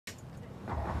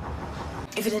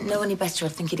If he didn't know any better, I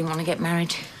think he didn't want to get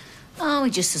married. Oh,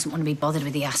 he just doesn't want to be bothered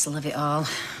with the hassle of it all.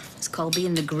 It's called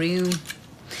being the groom.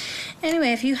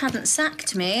 Anyway, if you hadn't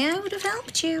sacked me, I would have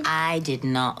helped you. I did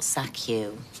not sack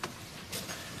you.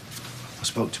 I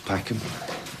spoke to Peckham.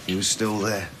 He was still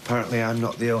there. Apparently, I'm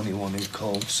not the only one who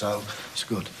called, so it's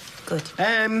good. Good.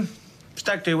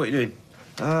 Stag do, what are you doing?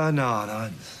 No.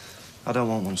 I don't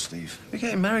want one, Steve. You're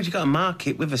getting married, you got a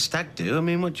market with a stag do. I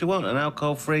mean, what do you want? An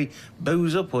alcohol-free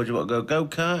booze up, or do you want to go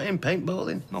go-karting,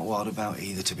 paintballing? Not wild about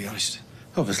either, to be honest.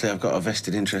 Obviously, I've got a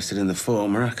vested interest in the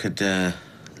former. I could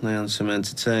lay on some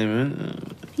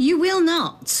entertainment. You will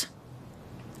not.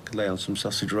 Could lay on some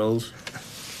sausage rolls.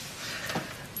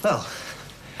 Well,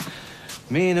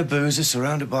 me and a boozer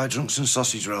surrounded by drunks and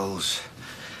sausage rolls.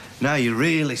 Now you're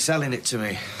really selling it to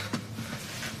me.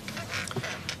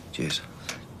 Cheers.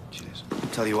 Cheers.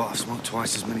 Tell you what, I've smoked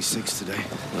twice as many cigs today.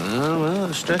 Oh, well,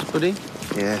 that's stress, buddy.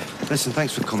 Yeah. Listen,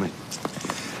 thanks for coming.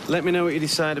 Let me know what you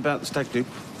decide about the stag do.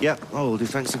 Yeah, I will do.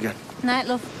 Thanks again. Night,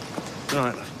 love. Good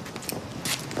night, love.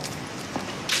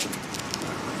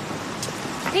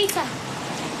 Peter.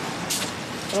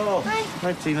 Oh, Hi.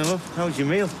 Hi, Tina, love. How was your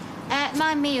meal?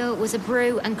 My meal was a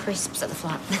brew and crisps at the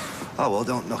flat. Oh, well,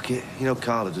 don't knock it. You know,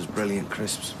 Carla does brilliant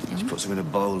crisps. She puts them in a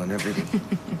bowl and everything.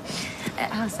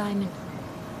 How's Simon?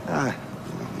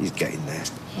 He's getting there.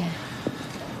 Yeah.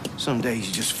 Some days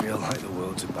you just feel like the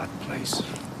world's a bad place.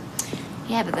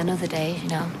 Yeah, but then other days, you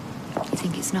know, you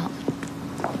think it's not.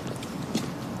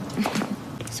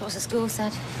 So what's the school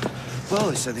said? Well,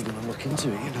 they said they're going to look into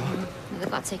it, you know. Well,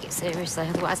 they've got to take it seriously,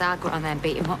 otherwise I'll go around there and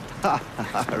beat him up.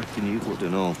 I reckon you would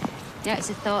and all. Yeah, it's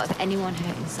the thought of anyone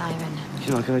hurting Siren.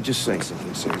 You know, can I just say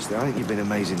something seriously? I think you've been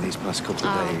amazing these past couple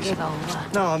of days. Give over.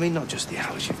 No, I mean, not just the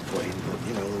hours you've put in, but,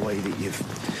 you know, the way that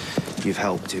you've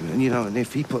helped him. And, you know, and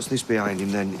if he puts this behind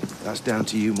him, then that's down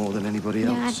to you more than anybody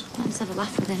else. Yeah, I'd just have a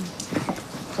laugh with him.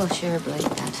 Plus, you're a bloody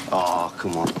dad. Oh,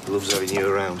 come on. He loves having you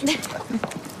around.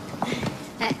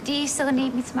 Do you still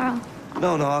need me tomorrow?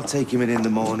 No, I'll take him in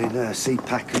the morning, see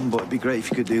Peckham, but it'd be great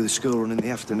if you could do the school run in the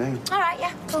afternoon. All right,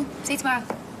 yeah, cool. See you tomorrow.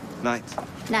 Night.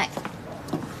 Night.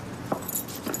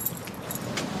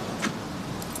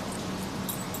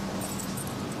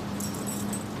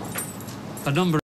 A number